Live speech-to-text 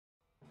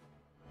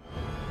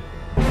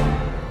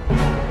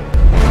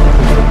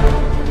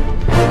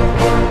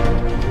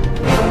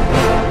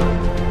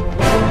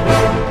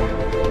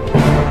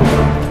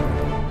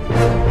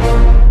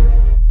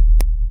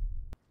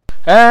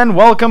And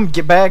welcome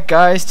back,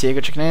 guys.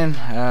 Tiagooo checking in.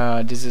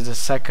 This is the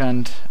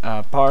second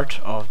part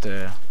of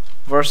the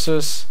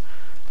versus.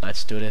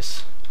 Let's do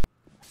this.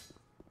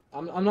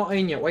 I'm not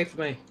in yet. Wait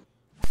for me.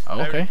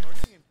 Okay.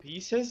 In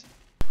pieces?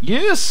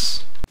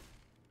 Yes.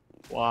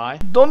 Why?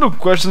 Don't do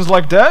questions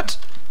like that.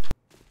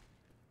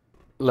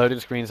 Loading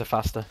screens are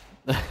faster.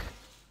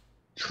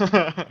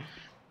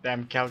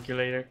 Damn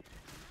calculator.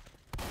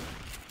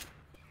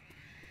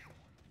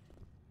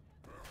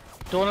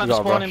 Don't let We them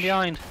got a spawn in rush.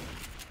 behind.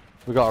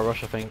 We got a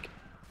rush, I think.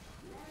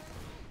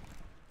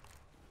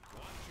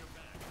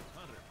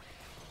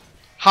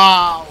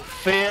 How?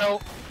 Phil,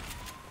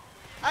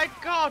 I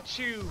got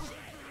you!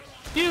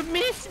 you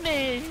missed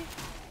me.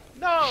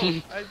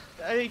 No!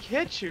 I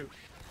hit you.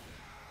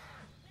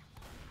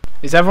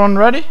 Is everyone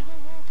ready?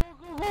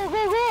 Go, go,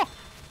 go, go.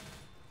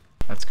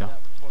 Let's go.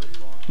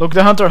 Look,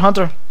 the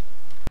hunter.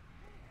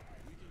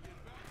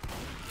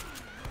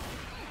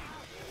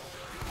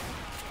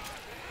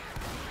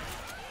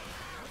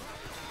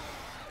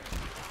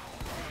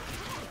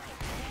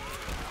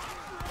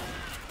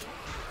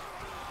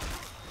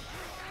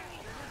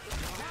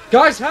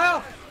 Guys,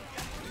 help!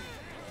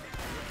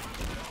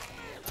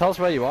 Tell us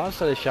where you are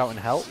instead of shouting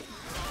help.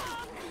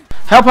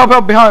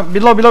 Help! Behind!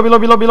 Below! Below!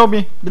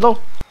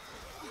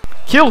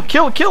 Kill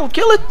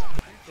it!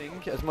 I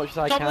think as much as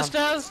I Top of the can.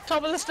 stairs,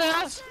 top of the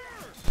stairs.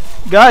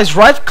 Guys,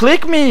 right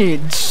click me.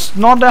 It's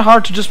not that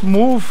hard to just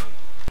move.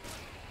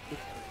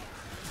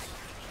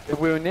 If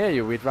we were near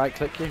you, we'd right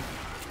click you.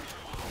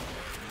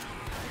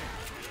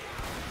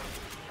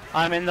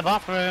 I'm in the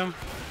bathroom.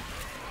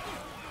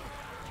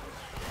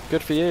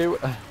 Good for you.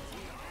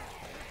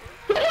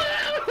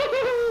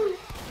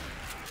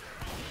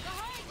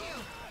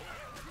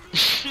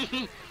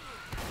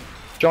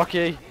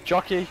 Jockey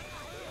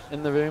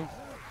in the room.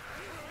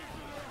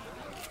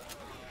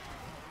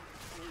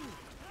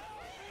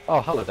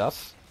 Oh, hello,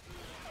 Das.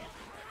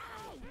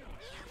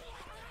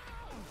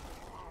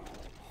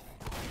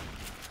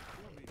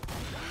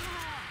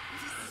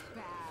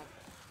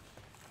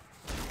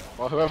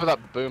 Well, whoever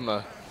that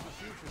boomer.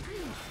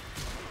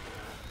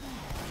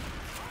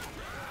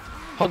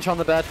 Hunter on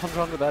the bed,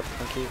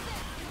 thank you.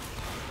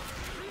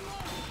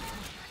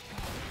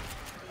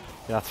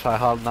 Yeah, try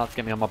hard not to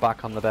get me on my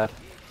back on the bed.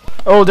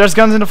 Oh, there's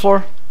guns in the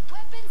floor.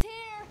 Weapons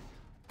here.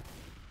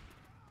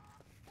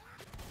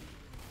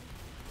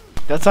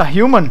 That's a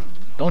human.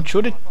 Don't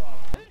shoot it.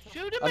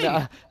 Shoot at I, me.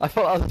 mean, I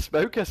thought I was a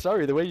smoker,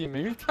 sorry, the way you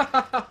moved.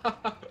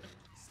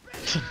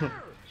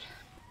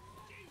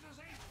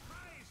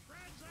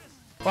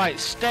 Right,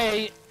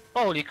 stay.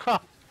 Holy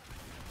crap.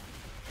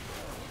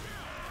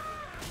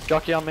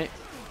 Jockey on me.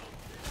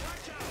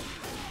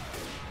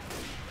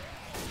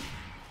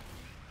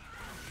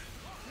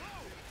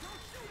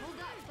 Hold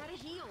up, gotta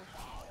heal.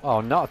 Oh,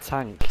 not a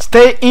tank.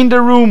 Stay in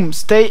the room.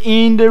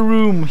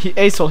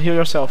 Asel, heal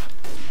yourself.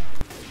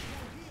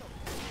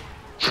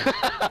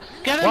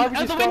 Get Why him would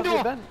out you the start the window.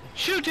 event?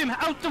 Shoot him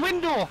out the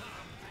window.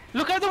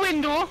 Look out the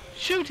window.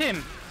 Shoot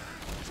him.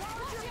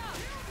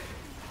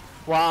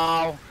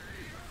 Wow.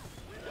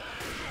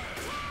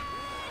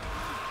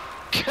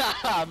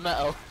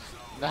 Metal.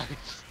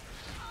 Nice.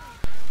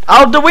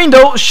 Out the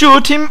window.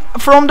 Shoot him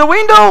from the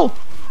window.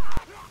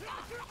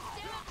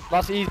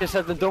 That's easier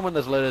said than done when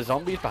there's a load of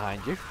zombies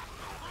behind you.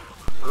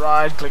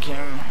 Right click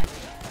him.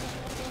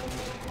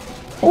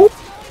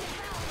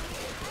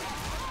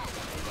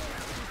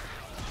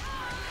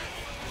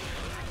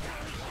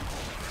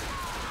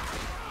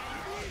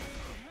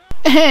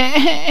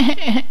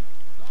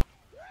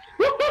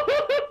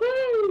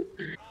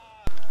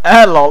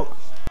 Hello.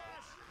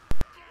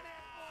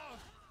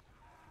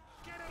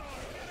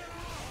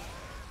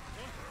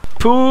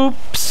 Poop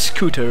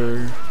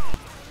scooter.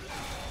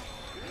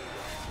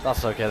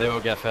 That's okay, they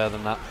won't get further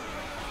than that.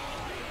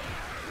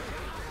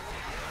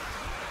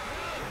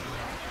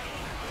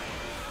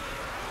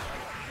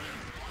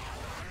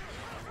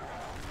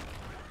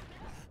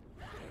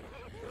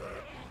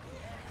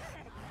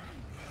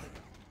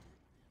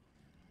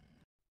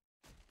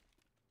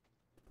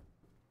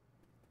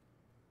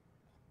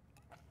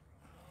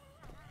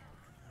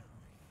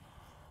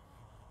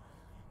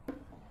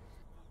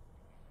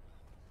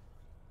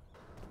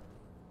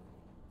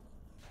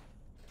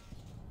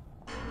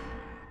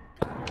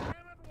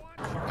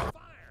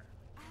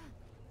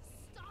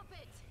 Stop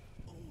it.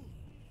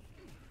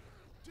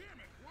 Damn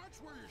it, watch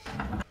where you're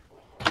shooting.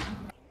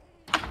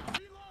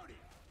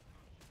 Reloading.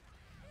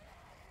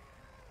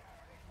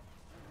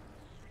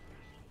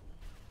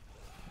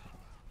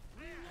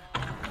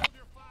 Reload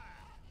your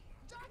fire.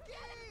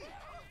 Ducky!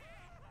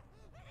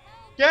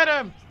 Get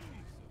him!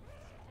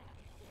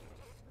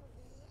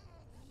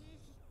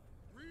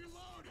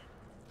 Reloading.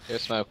 Here,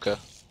 smoker.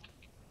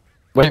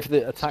 Wait for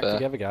the attack Spare.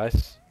 together,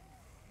 guys.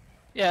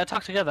 Yeah,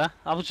 attack together.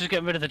 I was just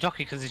getting rid of the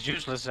jockey because he's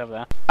useless over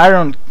there.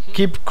 Iron,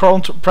 keep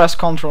press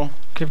control.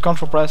 Keep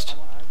control pressed.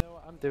 I know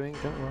what I'm doing,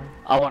 don't worry.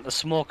 I want the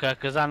smoker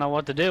because I know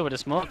what to do with a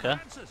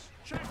smoker.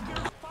 Check your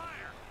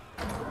fire.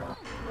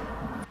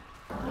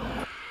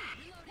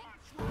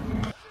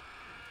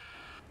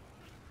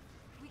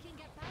 We can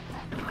get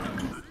back.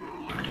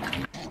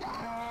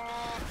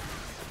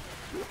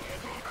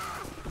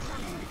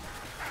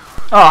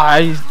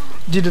 I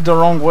did it the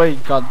wrong way.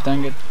 God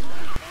dang it.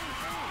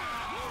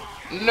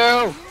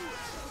 No!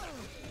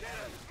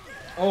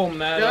 Oh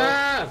man.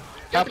 Yeah!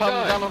 Get Tap the on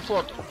guy. down on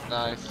floor.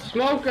 Nice.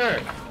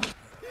 Smoker!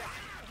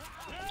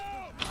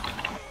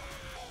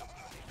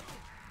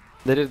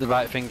 They did the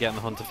right thing getting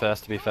the hunter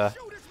first, to be fair.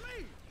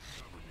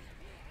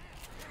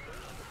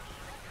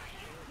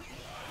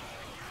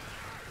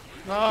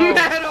 No!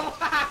 Metal!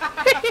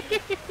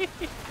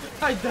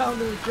 I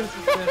downed him just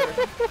as better.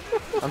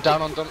 I'm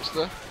down on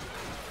dumpster.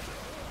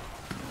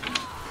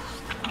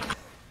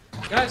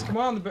 Guys, come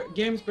on, the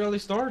game's barely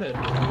started.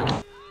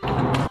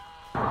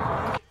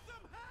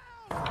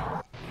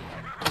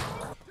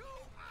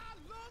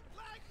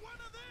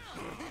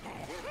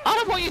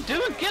 Adam, what are you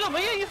doing? Get up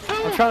here, you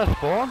fool! I'm trying to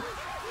spawn.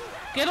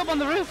 Get up on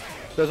the roof!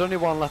 There's only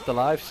one left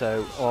alive,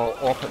 so, or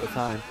up at the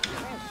time.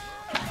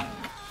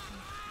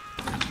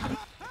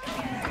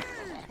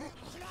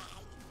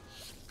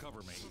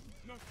 Cover me.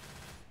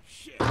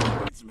 Shit.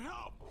 Need some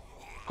help.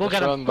 Go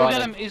get Let's him, run, go get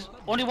Boni. him, he's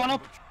only one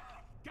up.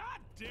 God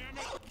damn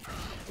it.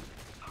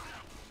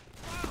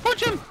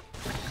 Punch him!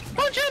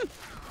 Punch him!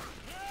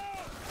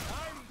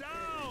 I'm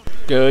down.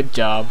 Good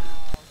job.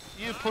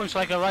 You punch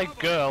like a right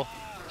girl.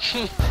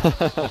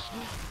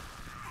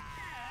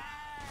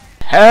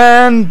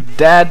 And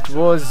that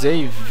was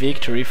a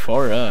victory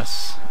for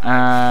us.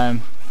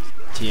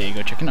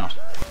 Tiagooo checking out.